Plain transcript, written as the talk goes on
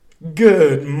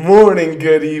Good morning,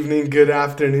 good evening, good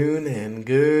afternoon, and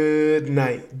good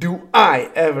night. Do I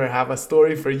ever have a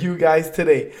story for you guys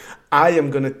today? I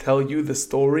am going to tell you the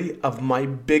story of my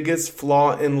biggest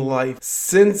flaw in life.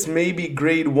 Since maybe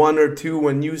grade 1 or 2,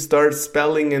 when you start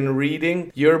spelling and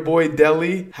reading, your boy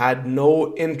Deli had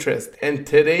no interest. And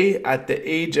today, at the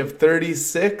age of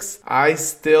 36, I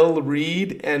still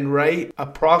read and write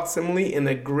approximately in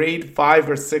a grade 5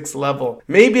 or 6 level.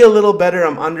 Maybe a little better,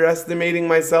 I'm underestimating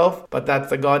myself, but that's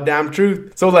the goddamn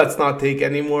truth. So let's not take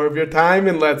any more of your time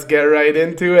and let's get right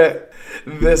into it.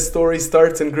 This story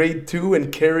starts in grade 2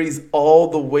 and carries all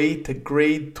the way to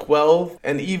grade 12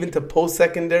 and even to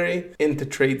post-secondary into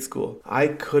trade school. I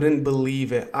couldn't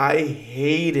believe it. I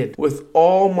hated with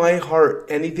all my heart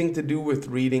anything to do with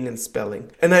reading and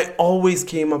spelling. And I always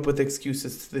came up with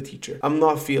excuses to the teacher. I'm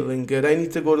not feeling good. I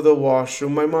need to go to the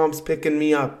washroom. My mom's picking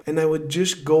me up. And I would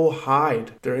just go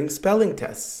hide during spelling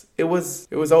tests. It was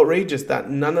outrageous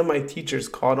that none of my teachers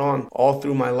caught on all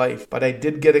through my life. But I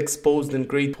did get exposed in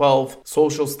grade 12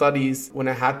 social studies when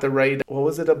I had to write. What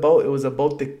was it about? It was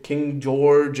about the King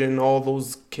George and all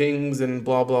those kings and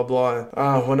blah, blah, blah.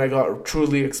 When I got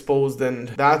truly exposed, and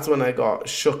that's when I got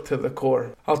shook to the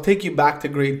core. I'll take you back to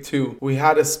grade 2. We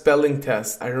had a spelling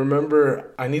test. I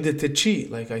remember I needed to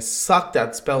cheat. Like, I sucked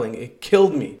at spelling. It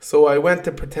killed me. So I went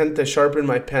to pretend to sharpen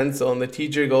my pencil, and the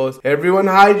teacher goes, "Everyone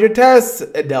hide your tests.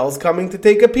 Adele's coming to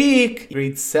take a peek."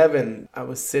 Grade 7, I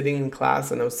was sitting in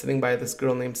class and I was sitting by this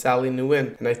girl named Sally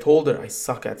Nguyen, and I told her I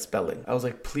suck at spelling. I was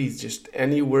like, please, just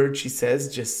any word she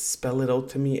says, just spell it out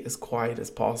to me as quiet as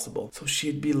possible. So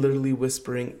she'd be literally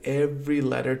whispering every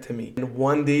letter to me. And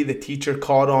one day the teacher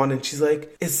caught on and she's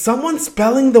like, "Is someone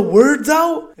spelling the words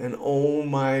out?" And oh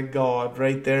my God,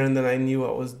 right there and then I knew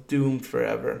I was doomed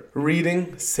forever.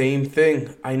 Reading, same thing.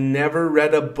 I never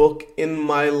read a book in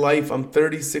my life. I'm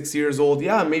 36 years old.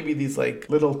 Yeah, maybe these like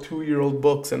little 2-year-old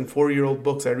books and 4-year-old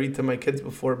books I read to my kids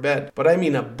before bed. But I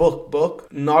mean a book,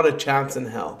 not a chance in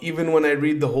hell. Even when I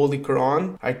read the Holy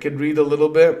Quran, I could read a little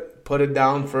bit, put it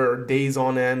down for days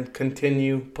on end,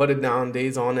 continue, put it down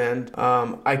days on end.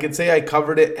 I could say I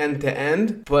covered it end to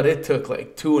end, but it took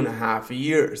like 2.5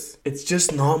 years. It's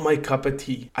just not my cup of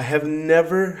tea. I have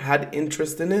never had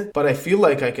interest in it, but I feel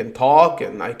like I can talk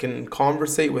and I can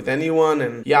conversate with anyone.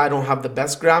 And yeah, I don't have the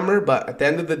best grammar, but at the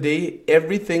end of the day,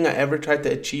 everything I ever tried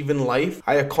to achieve in life,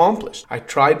 I accomplished. I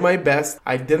tried my best.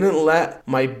 I didn't let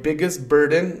my biggest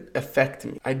burden affect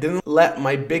me. I didn't let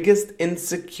my biggest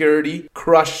insecurity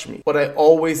crush me. What I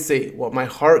always say, what my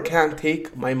heart can't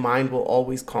take, my mind will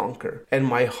always conquer. And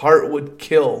my heart would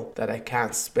kill that I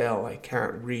can't spell, I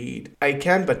can't read. I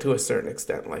can, but to a certain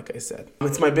extent, like I said.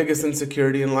 It's my biggest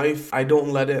insecurity in life. I don't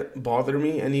let it bother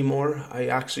me anymore. I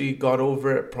actually got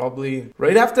over it probably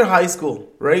right after high school.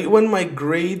 Right when my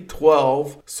grade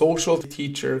 12 social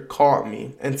teacher caught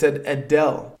me and said,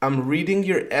 "Adele, I'm reading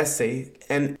your essay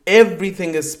and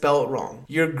everything is spelled wrong.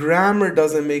 Your grammar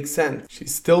doesn't make sense." She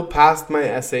still passed my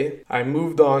essay. I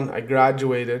moved on. I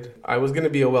graduated. I was going to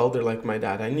be a welder like my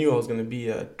dad. I knew I was going to be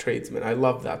a tradesman. I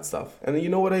love that stuff. And you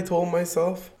know what I told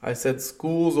myself? I said,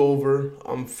 school's over.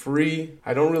 I'm free.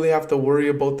 I don't really have to worry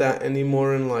about that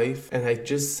anymore in life. And I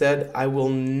just said, I will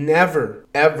never,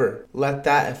 ever let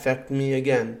that affect me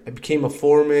again. I became a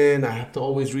foreman. I had to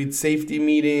always read safety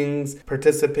meetings,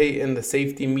 participate in the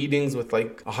safety meetings with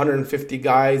like 150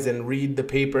 guys and read the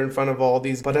paper in front of all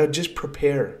these. But I'd just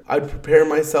prepare. I'd prepare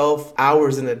myself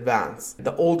hours in advance.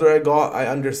 The older I got, I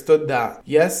understood that,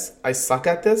 yes, I suck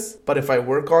at this, but if I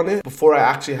work on it before I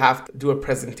actually have to do a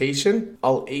presentation,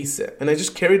 I'll ace it. And I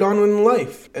just carried on in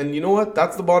life. And you know what?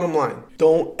 That's the bottom line.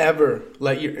 Don't ever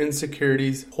let your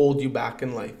insecurities hold you back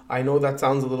in life. I know that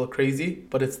sounds a little crazy,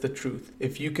 but it's the truth.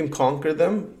 If you can conquer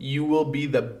them, you will be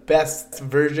the best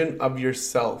version of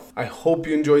yourself. I hope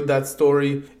you enjoyed that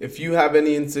story. If you have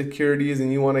any insecurities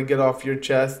and you want to get off your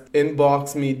chest,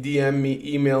 inbox me, DM me,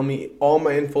 email me. All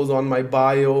my info's on my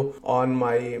bio, on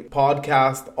my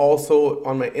podcast, also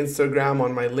on my Instagram,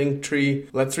 on my link tree.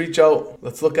 Let's reach out.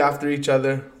 Let's look after each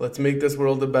other. Let's make this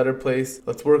world a better place.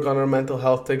 Let's work on our mental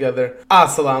health together.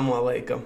 Assalamu alaikum.